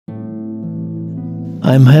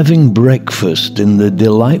I'm having breakfast in the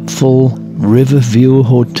delightful Riverview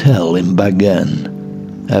Hotel in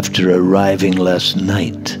Bagan after arriving last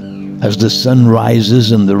night. As the sun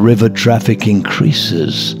rises and the river traffic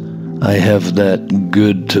increases, I have that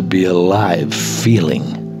good to be alive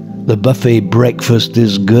feeling. The buffet breakfast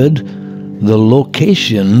is good, the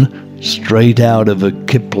location straight out of a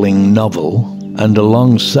Kipling novel, and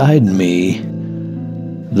alongside me,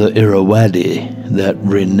 the Irrawaddy, that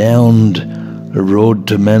renowned road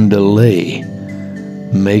to Mandalay,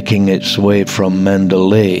 making its way from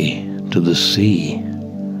Mandalay to the sea.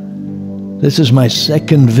 This is my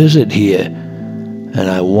second visit here, and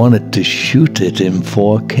I wanted to shoot it in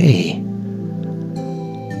 4K.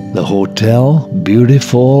 The hotel,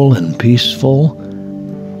 beautiful and peaceful.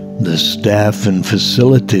 The staff and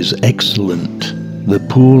facilities excellent. The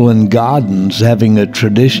pool and gardens having a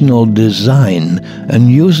traditional design and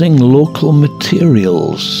using local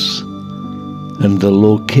materials. And the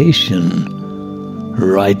location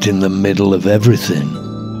right in the middle of everything.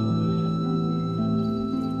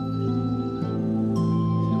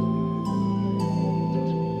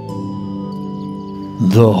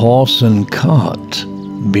 The horse and cart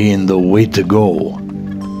being the way to go.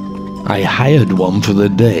 I hired one for the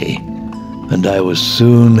day, and I was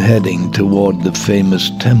soon heading toward the famous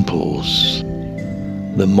temples.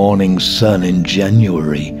 The morning sun in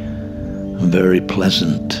January, very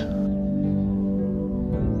pleasant.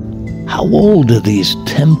 How old are these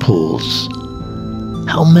temples?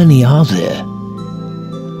 How many are there?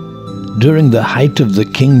 During the height of the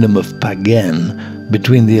kingdom of Bagan,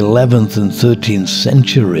 between the 11th and 13th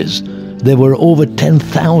centuries, there were over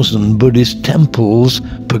 10,000 Buddhist temples,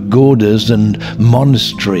 pagodas, and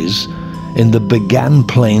monasteries in the Bagan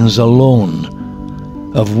plains alone,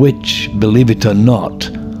 of which, believe it or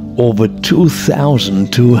not, over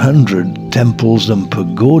 2,200 temples and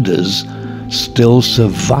pagodas still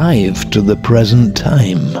survive to the present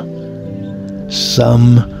time.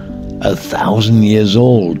 Some 1,000 years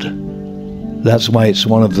old. That's why it's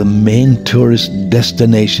one of the main tourist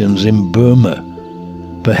destinations in Burma,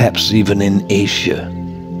 perhaps even in Asia.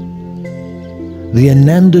 The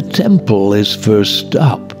Ananda Temple is first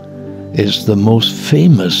up. It's the most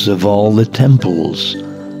famous of all the temples,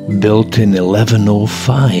 built in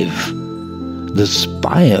 1105. The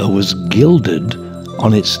spire was gilded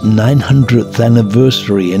on its 900th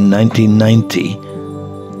anniversary in 1990,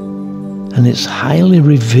 and it's highly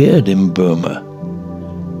revered in Burma.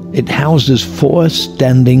 It houses 4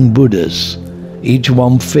 standing Buddhas, each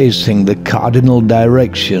one facing the cardinal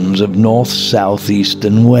directions of north, south, east,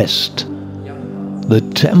 and west. The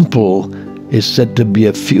temple is said to be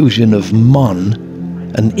a fusion of Mon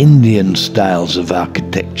and Indian styles of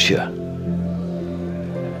architecture.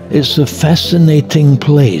 It's a fascinating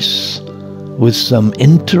place with some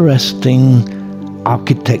interesting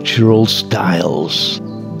architectural styles.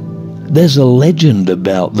 There's a legend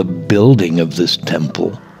about the building of this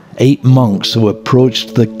temple. 8 monks who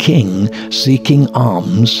approached the king seeking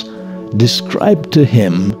alms described to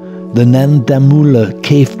him the Nandamula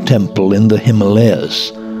cave temple in the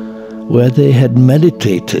Himalayas, where they had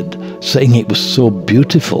meditated, saying it was so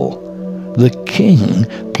beautiful. The king,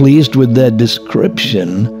 pleased with their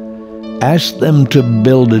description, asked them to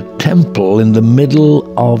build a temple in the middle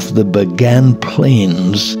of the Bagan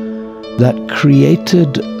plains that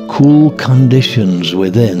created cool conditions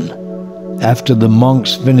within. After the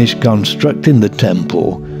monks finished constructing the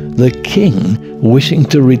temple, the king, wishing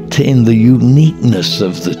to retain the uniqueness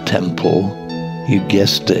of the temple, you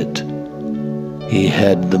guessed it, he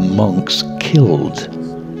had the monks killed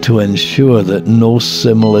to ensure that no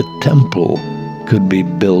similar temple could be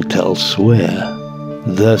built elsewhere.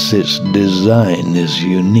 Thus its design is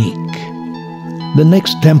unique. The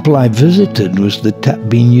next temple I visited was the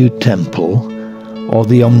Tapbinyu Temple, or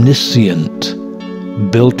the Omniscient,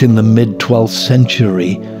 built in the mid-12th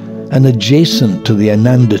century and adjacent to the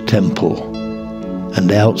Ananda Temple.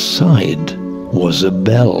 And outside was a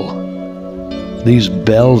bell. These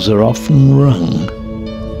bells are often rung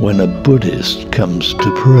when a Buddhist comes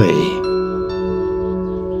to pray.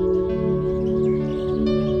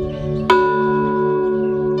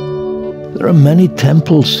 There are many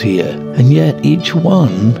temples here, and yet each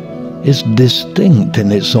one is distinct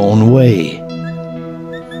in its own way.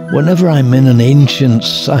 Whenever I'm in an ancient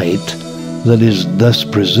site that is thus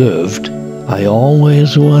preserved, I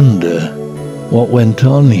always wonder what went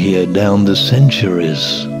on here down the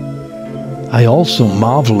centuries. I also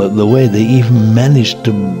marvel at the way they even managed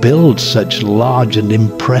to build such large and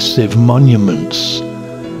impressive monuments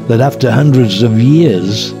that after hundreds of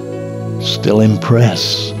years still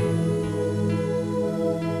impress.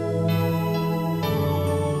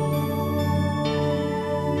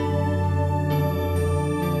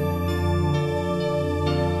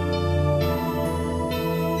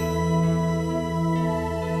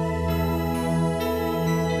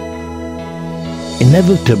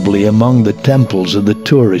 Inevitably among the temples are the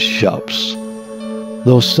tourist shops.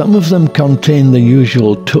 Though some of them contain the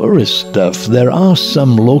usual tourist stuff, there are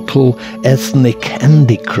some local ethnic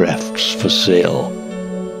handicrafts for sale.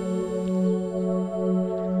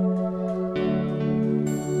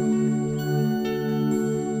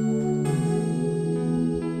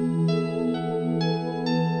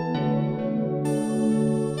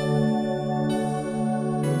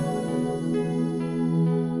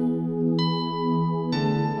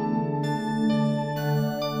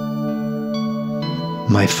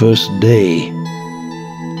 My first day,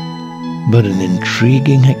 but an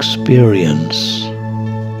intriguing experience.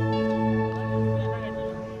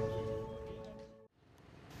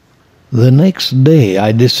 The next day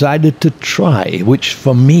I decided to try, which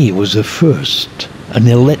for me was a first, an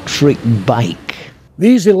electric bike.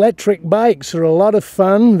 These electric bikes are a lot of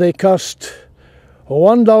fun. They cost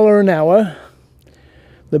 $1 an hour.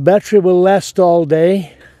 The battery will last all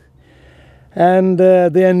day, and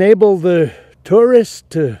they enable the tourists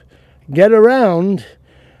to get around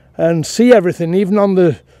and see everything, even on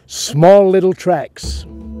the small little tracks.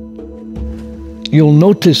 You'll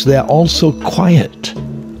notice they're also quiet.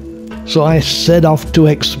 So I set off to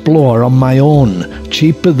explore on my own,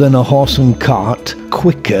 cheaper than a horse and cart,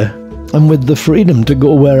 quicker, and with the freedom to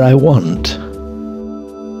go where I want.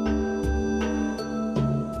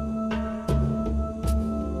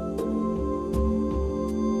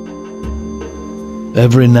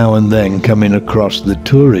 Every now and then coming across the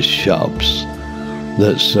tourist shops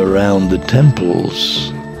that surround the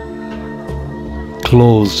temples,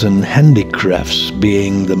 clothes and handicrafts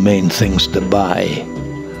being the main things to buy.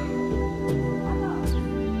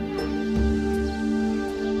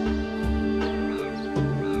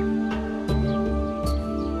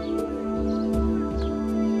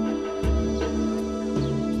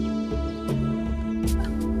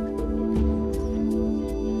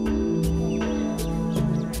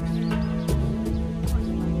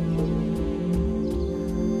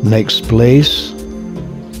 Next place,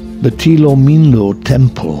 the Tilominlo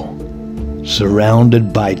Temple,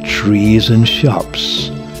 surrounded by trees and shops,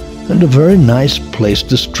 and a very nice place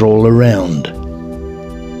to stroll around.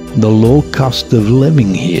 The low cost of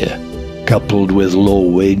living here, coupled with low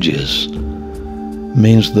wages,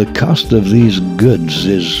 means the cost of these goods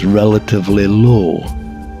is relatively low.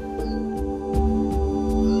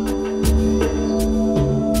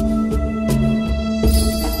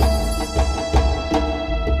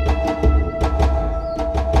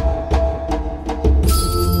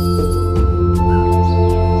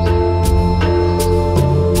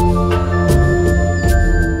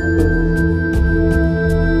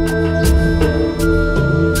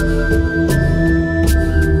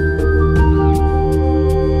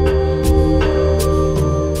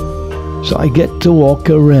 So I get to walk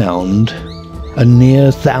around a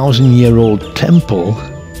near 1,000-year-old temple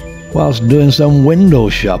whilst doing some window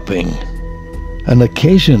shopping, and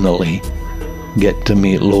occasionally get to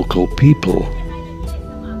meet local people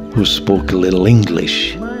who spoke a little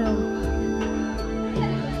English.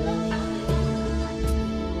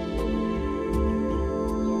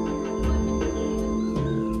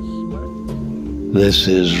 This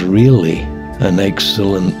is really an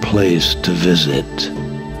excellent place to visit.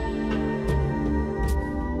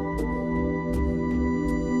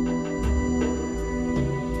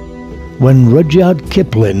 When Rudyard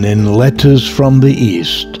Kipling in Letters from the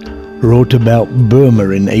East wrote about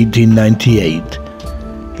Burma in 1898,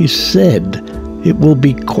 he said it will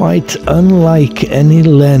be quite unlike any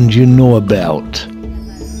land you know about.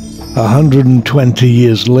 120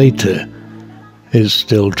 years later, it's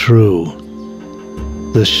still true.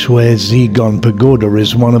 The Shwe Zigon Pagoda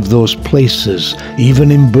is one of those places,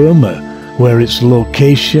 even in Burma, where its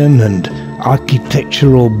location and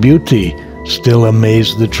architectural beauty still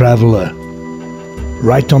amaze the traveler.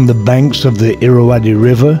 Right on the banks of the Irrawaddy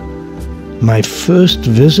River, my first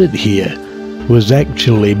visit here was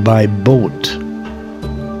actually by boat,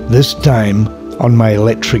 this time on my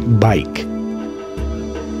electric bike.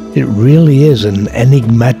 It really is an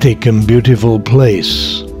enigmatic and beautiful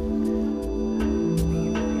place.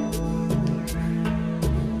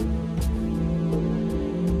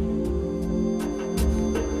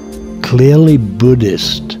 Clearly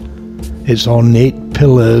Buddhist, its ornate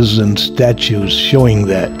pillars and statues showing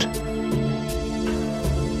that.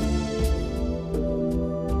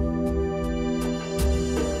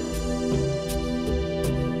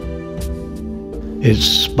 Its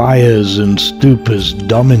spires and stupas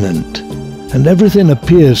dominant, and everything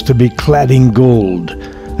appears to be clad in gold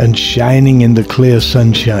and shining in the clear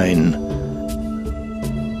sunshine.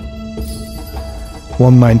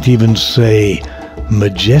 One might even say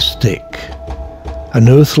majestic, an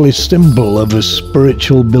earthly symbol of a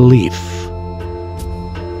spiritual belief.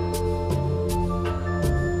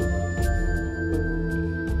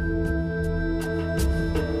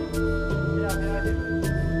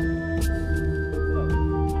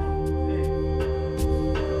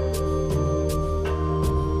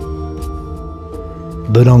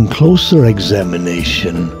 But on closer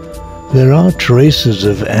examination, there are traces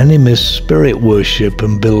of animist spirit worship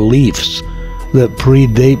and beliefs that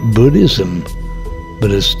predate Buddhism,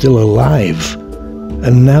 but are still alive,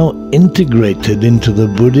 and now integrated into the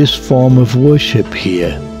Buddhist form of worship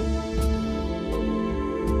here.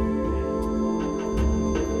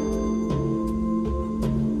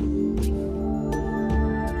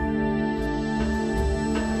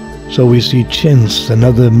 So we see chintz and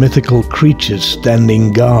other mythical creatures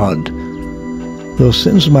standing guard. Though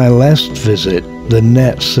since my last visit, the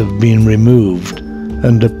nets have been removed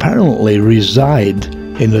and apparently reside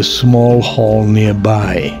in a small hall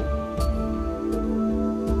nearby.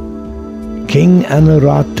 King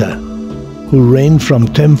Anurata, who reigned from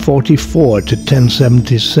 1044 to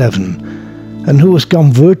 1077, and who was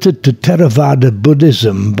converted to Theravada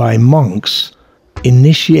Buddhism by monks,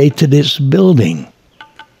 initiated its building,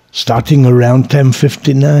 starting around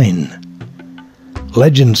 1059.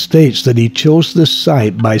 Legend states that he chose the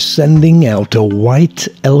site by sending out a white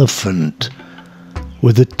elephant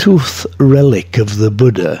with a tooth relic of the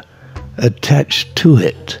Buddha attached to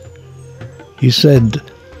it. He said,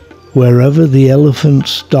 wherever the elephant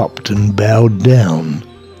stopped and bowed down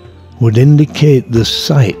would indicate the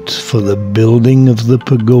site for the building of the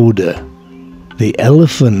pagoda. The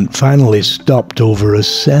elephant finally stopped over a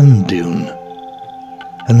sand dune,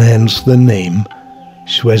 and hence the name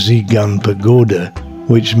Shwezigan Pagoda,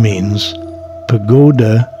 which means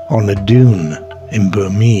pagoda on a dune in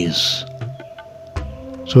Burmese.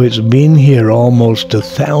 So it's been here almost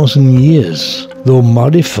 1,000 years, though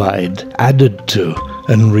modified, added to,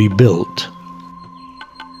 and rebuilt.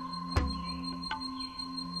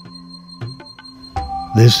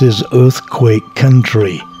 This is earthquake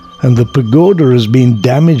country, and the pagoda has been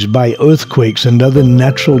damaged by earthquakes and other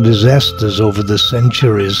natural disasters over the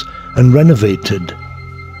centuries and renovated.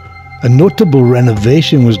 A notable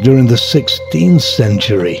renovation was during the 16th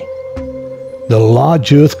century. The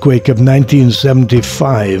large earthquake of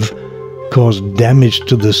 1975 caused damage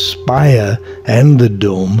to the spire and the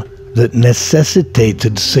dome that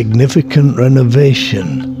necessitated significant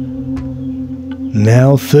renovation.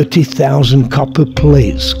 Now 30,000 copper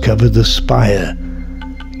plates cover the spire,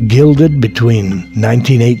 gilded between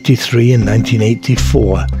 1983 and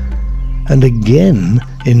 1984, and again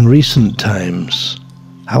in recent times.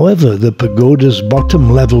 However, the pagoda's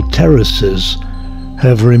bottom-level terraces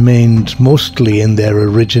have remained mostly in their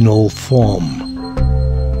original form.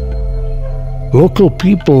 Local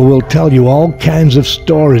people will tell you all kinds of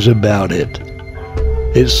stories about it.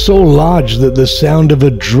 It's so large that the sound of a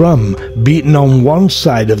drum beaten on one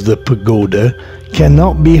side of the pagoda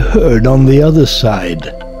cannot be heard on the other side.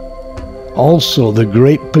 Also, the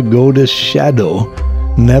great pagoda's shadow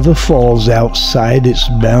never falls outside its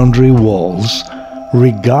boundary walls,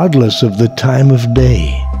 regardless of the time of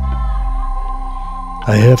day.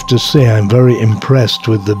 I have to say I'm very impressed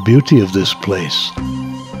with the beauty of this place.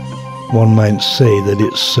 One might say that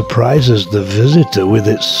it surprises the visitor with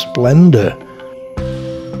its splendor.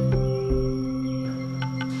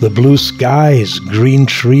 The blue skies, green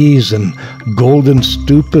trees, and golden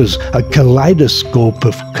stupas, a kaleidoscope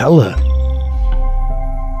of color.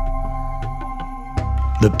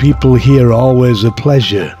 The people here always a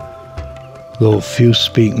pleasure, though few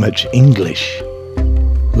speak much English.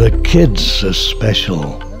 The kids are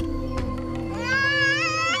special.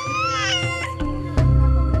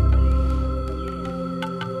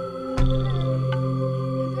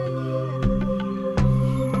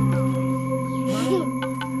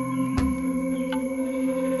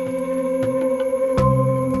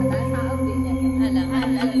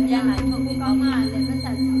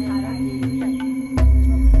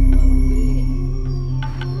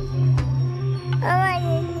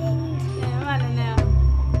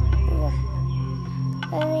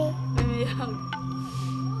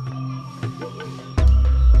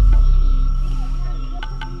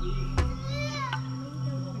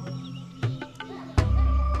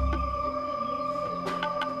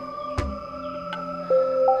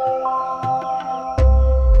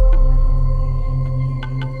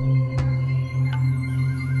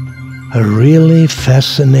 A really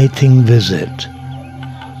fascinating visit.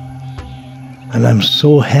 And I'm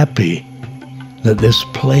so happy that this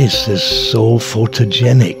place is so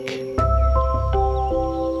photogenic.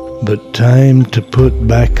 But time to put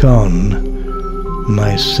back on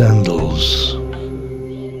my sandals.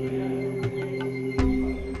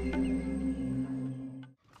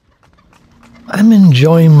 I'm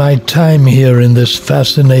enjoying my time here in this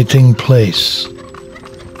fascinating place.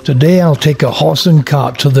 Today I'll take a horse and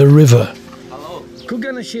cart to the river.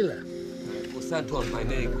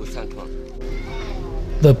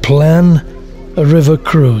 The plan, a river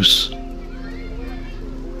cruise.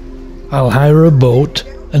 I'll hire a boat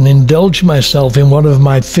and indulge myself in one of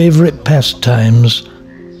my favorite pastimes,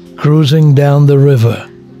 cruising down the river.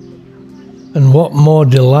 And what more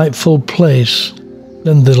delightful place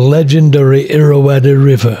than the legendary Irrawaddy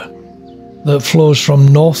River that flows from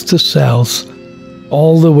north to south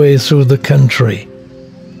all the way through the country,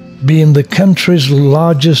 being the country's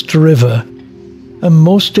largest river and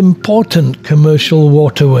most important commercial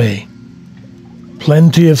waterway.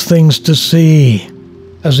 Plenty of things to see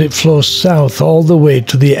as it flows south all the way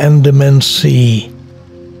to the Andaman Sea.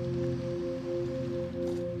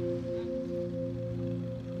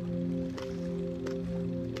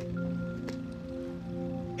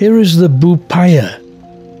 Here is the Bupaya,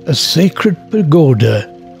 a sacred pagoda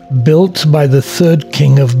built by the third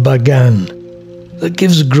king of Bagan that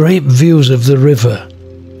gives great views of the river.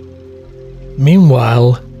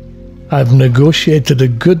 Meanwhile, I've negotiated a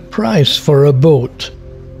good price for a boat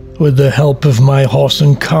with the help of my horse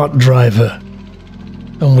and cart driver,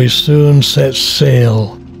 and we soon set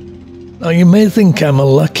sail. Now you may think I'm a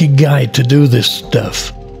lucky guy to do this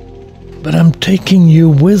stuff, but I'm taking you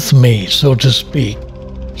with me, so to speak,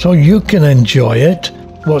 so you can enjoy it,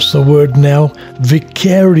 what's the word now,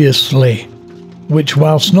 vicariously, which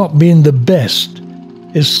whilst not being the best,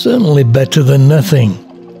 is certainly better than nothing.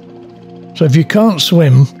 So if you can't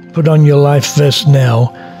swim, put on your life vest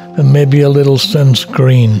now, and maybe a little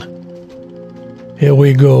sunscreen. Here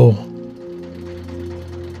we go.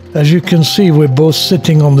 As you can see, we're both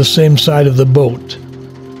sitting on the same side of the boat.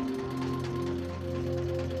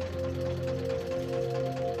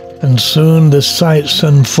 And soon the sights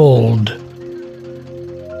unfold.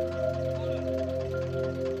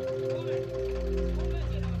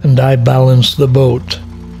 And I balance the boat.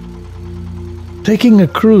 Taking a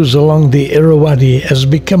cruise along the Irrawaddy has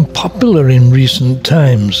become popular in recent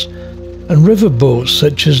times, and riverboats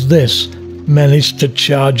such as this manage to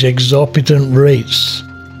charge exorbitant rates.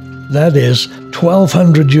 That is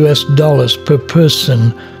 $1,200 per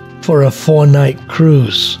person for a 4-night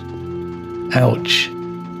cruise. Ouch.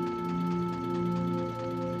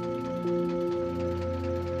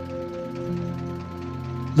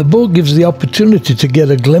 The boat gives the opportunity to get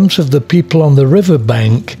a glimpse of the people on the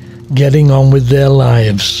riverbank getting on with their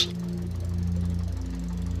lives.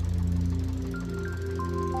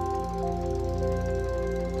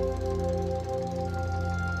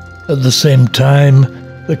 At the same time,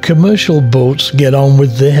 the commercial boats get on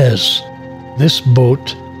with theirs, this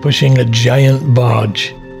boat pushing a giant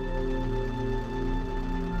barge.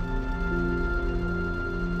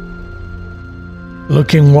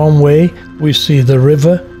 Looking one way, we see the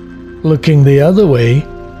river. Looking the other way,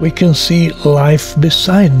 we can see life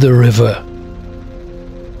beside the river.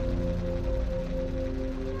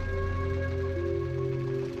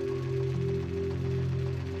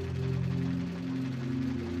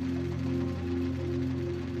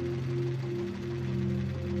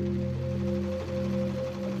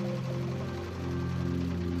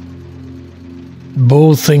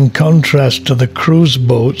 Both in contrast to the cruise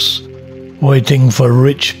boats waiting for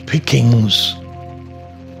rich pickings.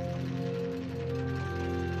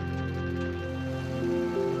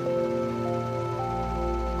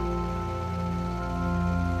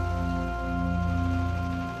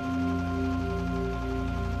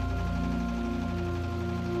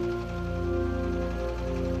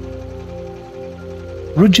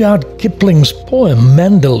 Rudyard Kipling's poem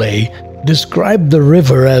Mandalay described the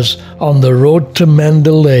river as on the road to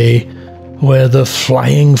Mandalay, where the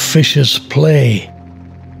flying fishes play.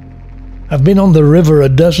 I've been on the river a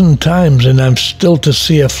dozen times and I'm still to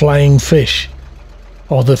see a flying fish,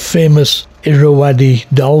 or the famous Irrawaddy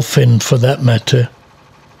dolphin for that matter.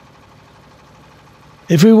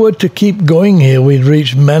 If we were to keep going here, we'd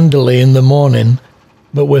reach Mandalay in the morning,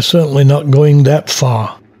 but we're certainly not going that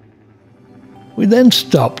far. We then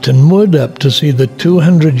stopped and moored up to see the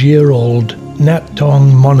 200-year-old Nat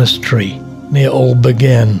Tong Monastery near Old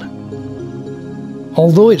Bagan.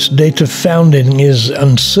 Although its date of founding is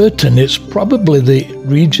uncertain, it's probably the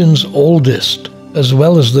region's oldest, as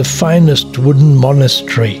well as the finest wooden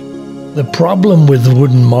monastery. The problem with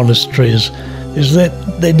wooden monasteries is that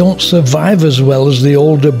they don't survive as well as the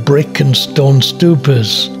older brick and stone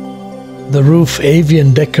stupas. The roof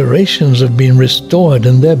avian decorations have been restored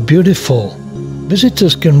and they're beautiful.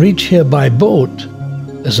 Visitors can reach here by boat,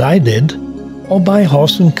 as I did, or by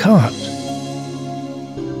horse and cart.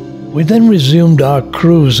 We then resumed our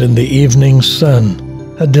cruise in the evening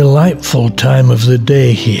sun, a delightful time of the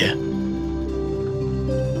day here.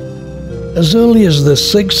 As early as the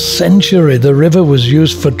 6th century, the river was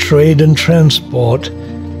used for trade and transport,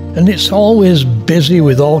 and it's always busy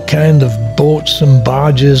with all kinds of boats and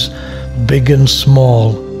barges, big and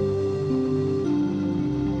small.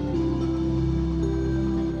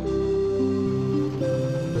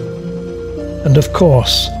 And of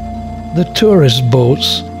course, the tourist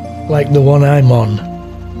boats, like the one I'm on.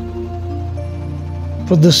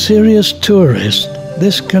 For the serious tourist,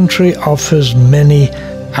 this country offers many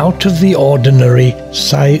out-of-the-ordinary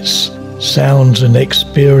sights, sounds, and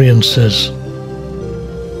experiences.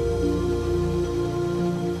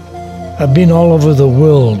 I've been all over the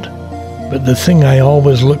world, but the thing I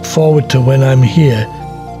always look forward to when I'm here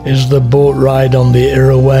is the boat ride on the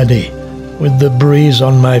Irrawaddy, with the breeze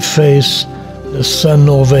on my face, the sun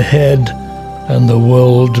overhead, and the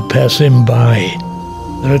world passing by.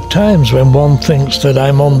 There are times when one thinks that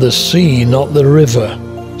I'm on the sea, not the river.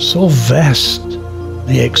 So vast,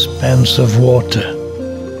 the expanse of water.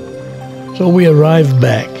 So we arrive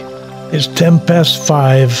back. It's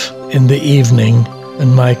 5:10 in the evening,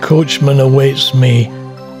 and my coachman awaits me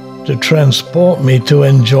to transport me to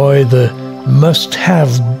enjoy the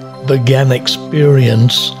must-have Bagan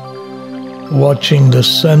experience, watching the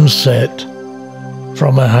sunset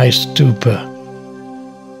from a high stupa.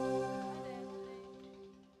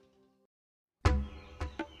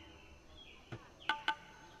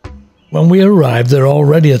 When we arrived, there are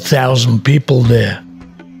already 1,000 people there,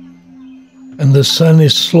 and the sun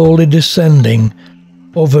is slowly descending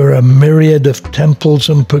over a myriad of temples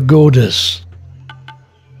and pagodas.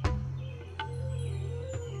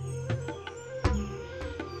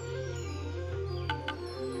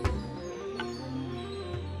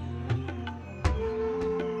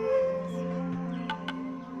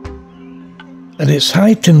 At its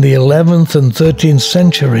height in the 11th and 13th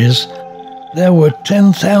centuries, there were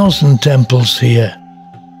 10,000 temples here.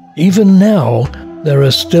 Even now, there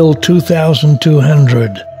are still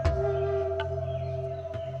 2,200.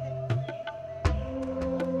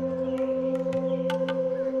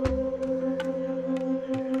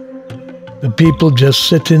 The people just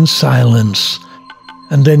sit in silence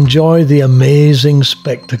and enjoy the amazing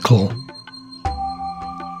spectacle.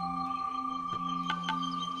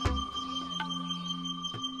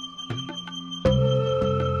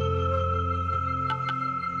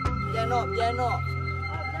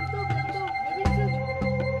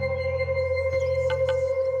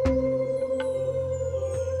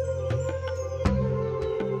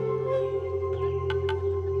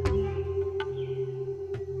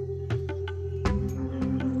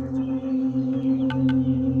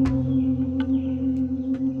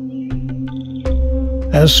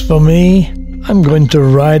 As for me, I'm going to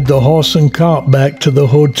ride the horse and cart back to the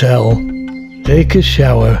hotel, take a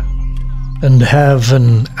shower, and have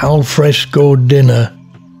an al fresco dinner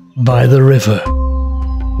by the river,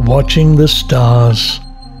 watching the stars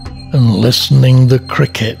and listening to the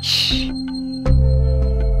crickets.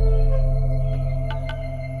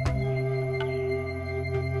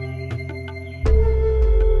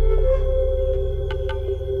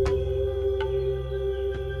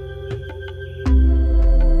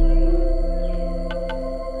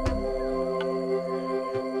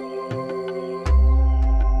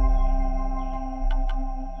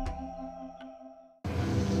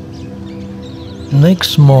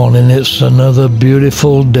 Next morning, it's another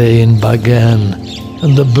beautiful day in Bagan,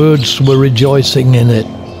 and the birds were rejoicing in it.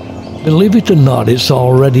 Believe it or not, it's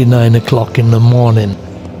already 9 o'clock in the morning,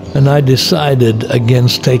 and I decided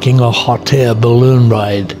against taking a hot air balloon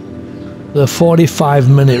ride. The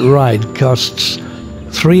 45-minute ride costs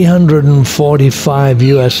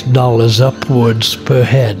 $345 upwards per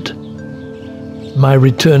head. My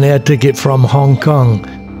return air ticket from Hong Kong,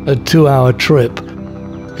 a 2-hour trip,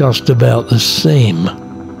 cost about the same.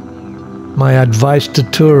 My advice to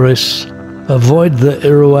tourists: avoid the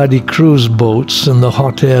Irrawaddy cruise boats and the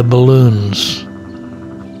hot air balloons.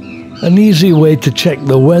 An easy way to check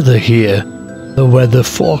the weather here, the weather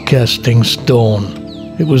forecasting stone.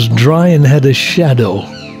 It was dry and had a shadow,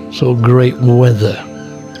 so great weather.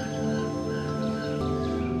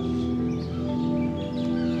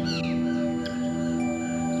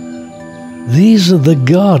 These are the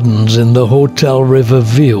gardens in the hotel river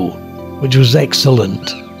view, which was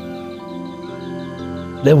excellent.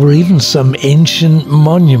 There were even some ancient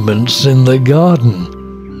monuments in the garden.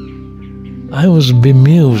 I was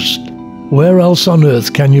bemused. Where else on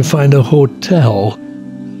earth can you find a hotel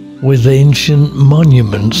with ancient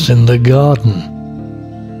monuments in the garden?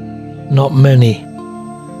 Not many.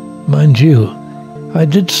 Mind you, I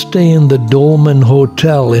did stay in the Dolmen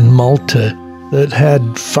Hotel in Malta that had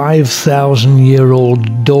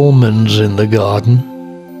 5,000-year-old dolmens in the garden.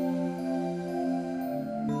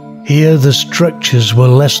 Here the structures were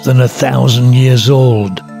less than 1,000 years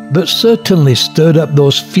old, but certainly stirred up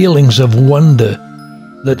those feelings of wonder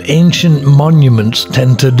that ancient monuments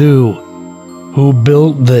tend to do. Who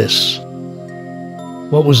built this?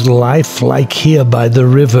 What was life like here by the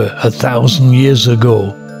river 1,000 years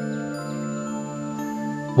ago?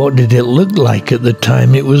 What did it look like at the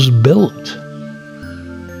time it was built?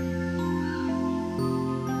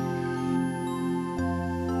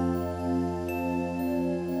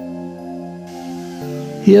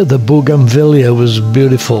 Here the bougainvillea was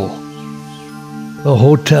beautiful. The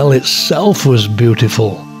hotel itself was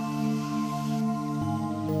beautiful.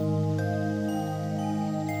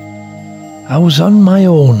 I was on my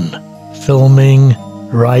own, filming,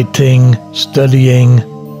 writing, studying,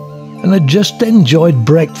 and I just enjoyed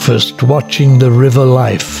breakfast watching the river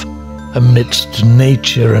life amidst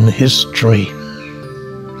nature and history.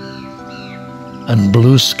 And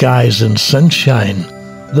blue skies and sunshine,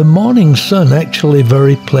 the morning sun actually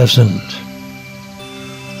very pleasant.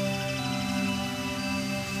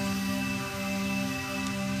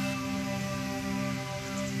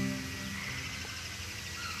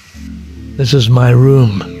 This is my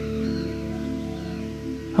room.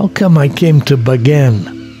 How come I came to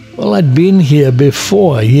Bagan? Well, I'd been here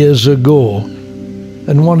before, years ago,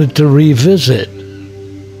 and wanted to revisit.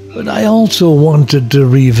 But I also wanted to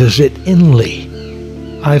revisit Inle.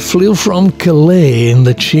 I flew from Calais in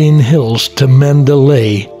the Chin Hills to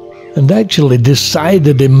Mandalay, and actually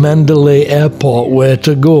decided in Mandalay Airport where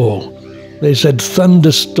to go. They said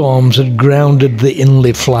thunderstorms had grounded the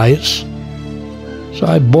Inle flights. So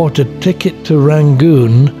I bought a ticket to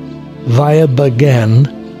Rangoon via Bagan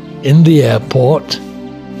in the airport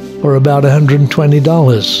for about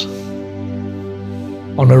 $120.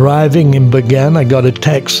 On arriving in Bagan, I got a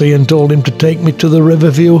taxi and told him to take me to the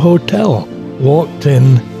Riverview Hotel. Walked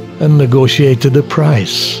in and negotiated a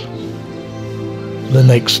price. The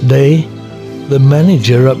next day, the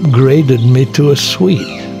manager upgraded me to a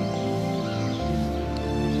suite.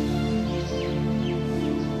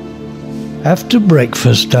 After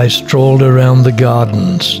breakfast, I strolled around the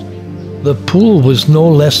gardens. The pool was no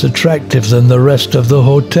less attractive than the rest of the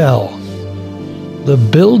hotel. The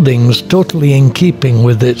buildings totally in keeping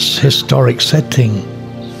with its historic setting.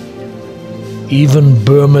 Even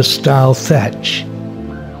Burma-style thatch.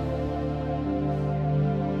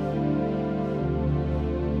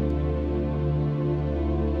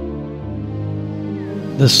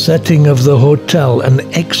 The setting of the hotel, an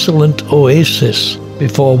excellent oasis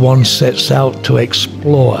before one sets out to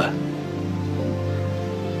explore.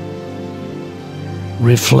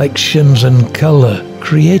 Reflections and color,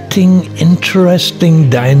 creating interesting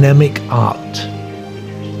dynamic art.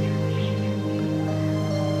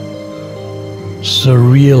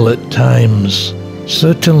 Surreal at times,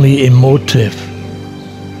 certainly emotive.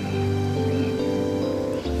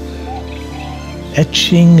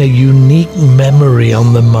 Etching a unique memory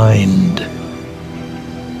on the mind.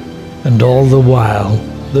 And all the while,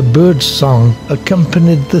 the bird's song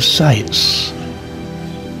accompanied the sights.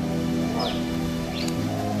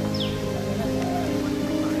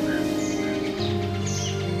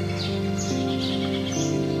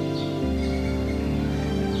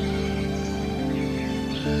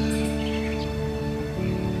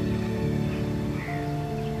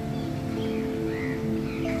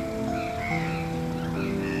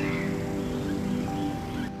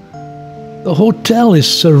 The hotel is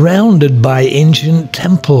surrounded by ancient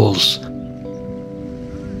temples.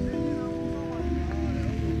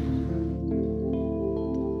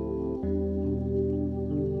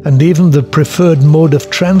 And even the preferred mode of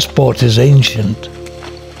transport is ancient.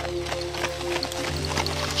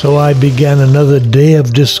 So I began another day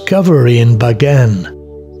of discovery in Bagan.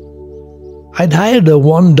 I'd hired a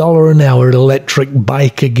 $1 an hour electric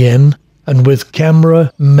bike again, and with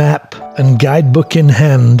camera, map, and guidebook in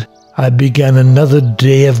hand, I began another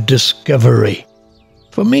day of discovery.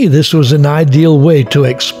 For me, this was an ideal way to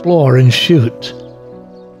explore and shoot.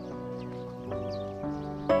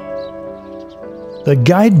 The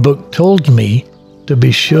guidebook told me to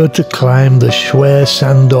be sure to climb the Shwe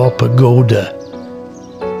Sandor Pagoda.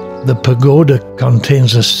 The pagoda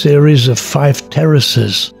contains a series of 5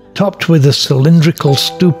 terraces, topped with a cylindrical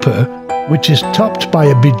stupa, which is topped by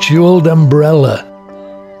a bejeweled umbrella,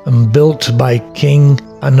 and built by King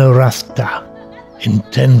Anuruddha in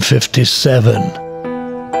 1057.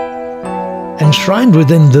 Enshrined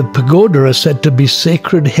within the pagoda are said to be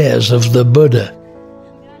sacred hairs of the Buddha.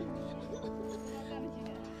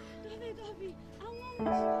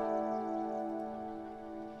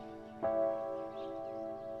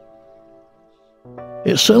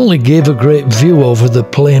 It certainly gave a great view over the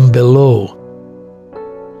plain below.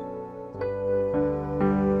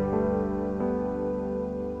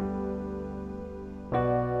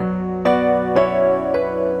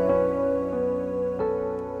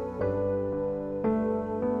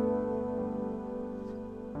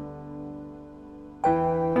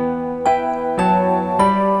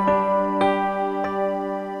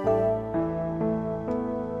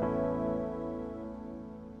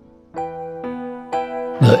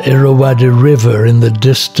 The Irrawaddy River in the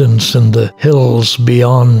distance and the hills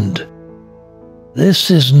beyond.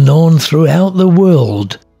 This is known throughout the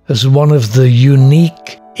world as one of the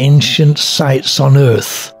unique ancient sites on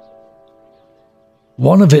Earth.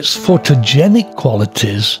 One of its photogenic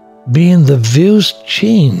qualities being the views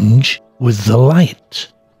change with the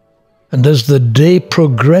light. And as the day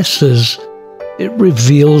progresses, it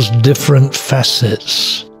reveals different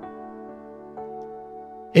facets.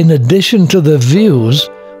 In addition to the views,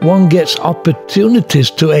 one gets opportunities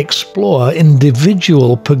to explore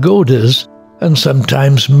individual pagodas and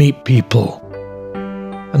sometimes meet people,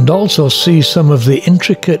 and also see some of the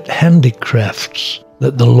intricate handicrafts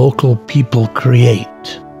that the local people create.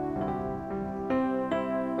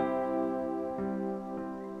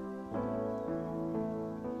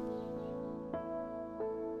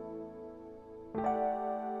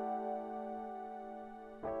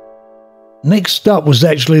 Next up was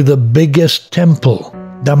actually the biggest temple,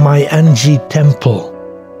 the Damayanji Temple.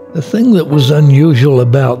 The thing that was unusual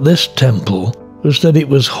about this temple was that it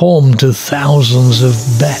was home to thousands of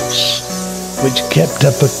bats, which kept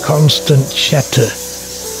up a constant chatter,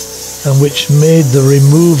 and which made the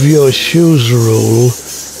remove your shoes rule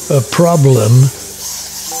a problem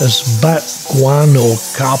as bat guano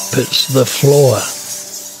carpets the floor.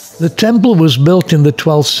 The temple was built in the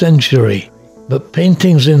 12th century, but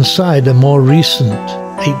paintings inside are more recent,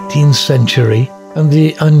 18th century, and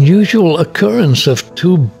the unusual occurrence of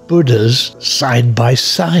two Buddhas side by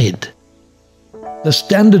side. The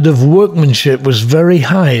standard of workmanship was very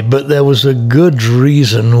high, but there was a good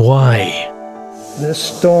reason why.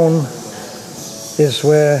 This stone is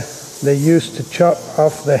where they used to chop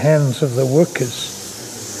off the hands of the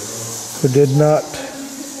workers who did not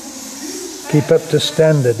keep up to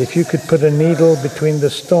standard. If you could put a needle between the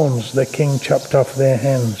stones, the king chopped off their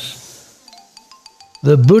hands.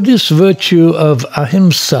 The Buddhist virtue of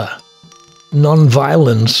ahimsa,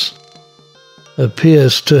 non-violence,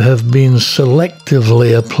 appears to have been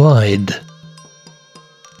selectively applied.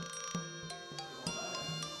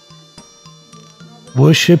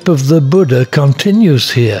 Worship of the Buddha continues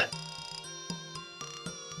here.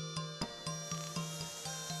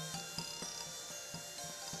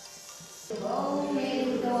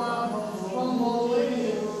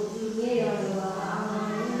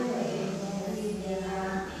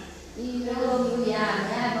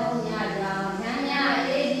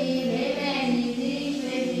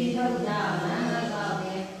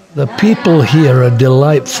 The people here are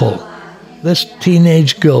delightful. This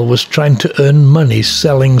teenage girl was trying to earn money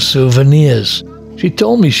selling souvenirs. She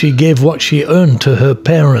told me she gave what she earned to her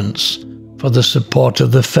parents for the support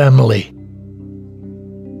of the family.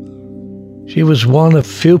 She was one of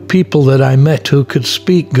few people that I met who could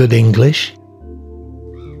speak good English.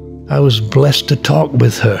 I was blessed to talk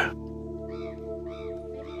with her.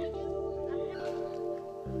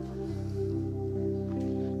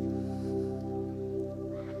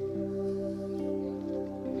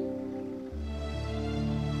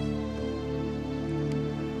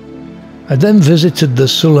 I then visited the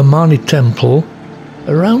Suleimani Temple,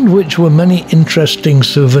 around which were many interesting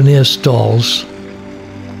souvenir stalls.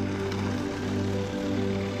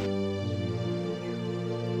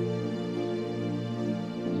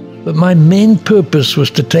 But my main purpose was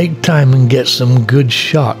to take time and get some good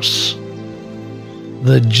shots.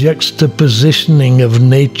 The juxtapositioning of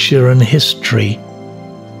nature and history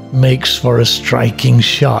makes for a striking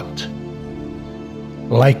shot.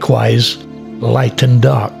 Likewise, light and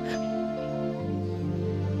dark.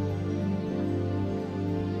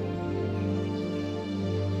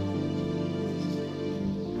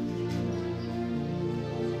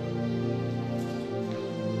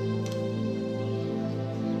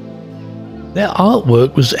 Their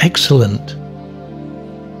artwork was excellent.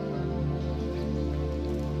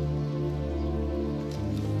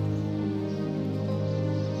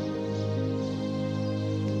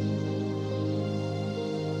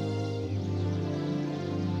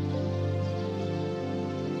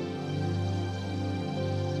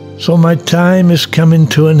 So my time is coming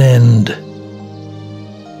to an end.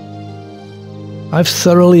 I've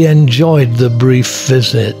thoroughly enjoyed the brief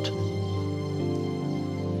visit.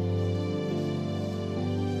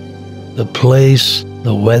 The place,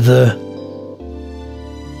 the weather,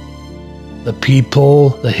 the people,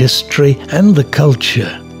 the history, and the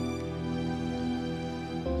culture.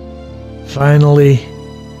 Finally,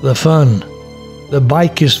 the fun. The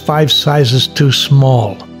bike is 5 sizes too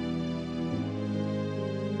small.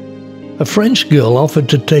 A French girl offered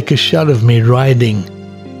to take a shot of me riding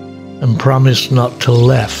and promised not to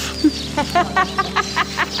laugh.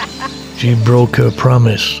 She broke her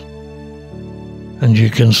promise, and you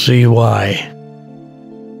can see why.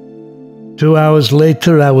 2 hours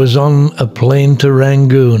later, I was on a plane to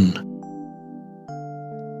Rangoon.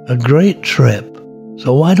 A great trip,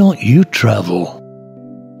 so why don't you travel?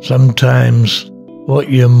 Sometimes what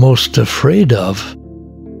you're most afraid of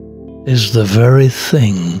is the very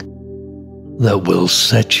thing that will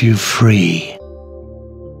set you free.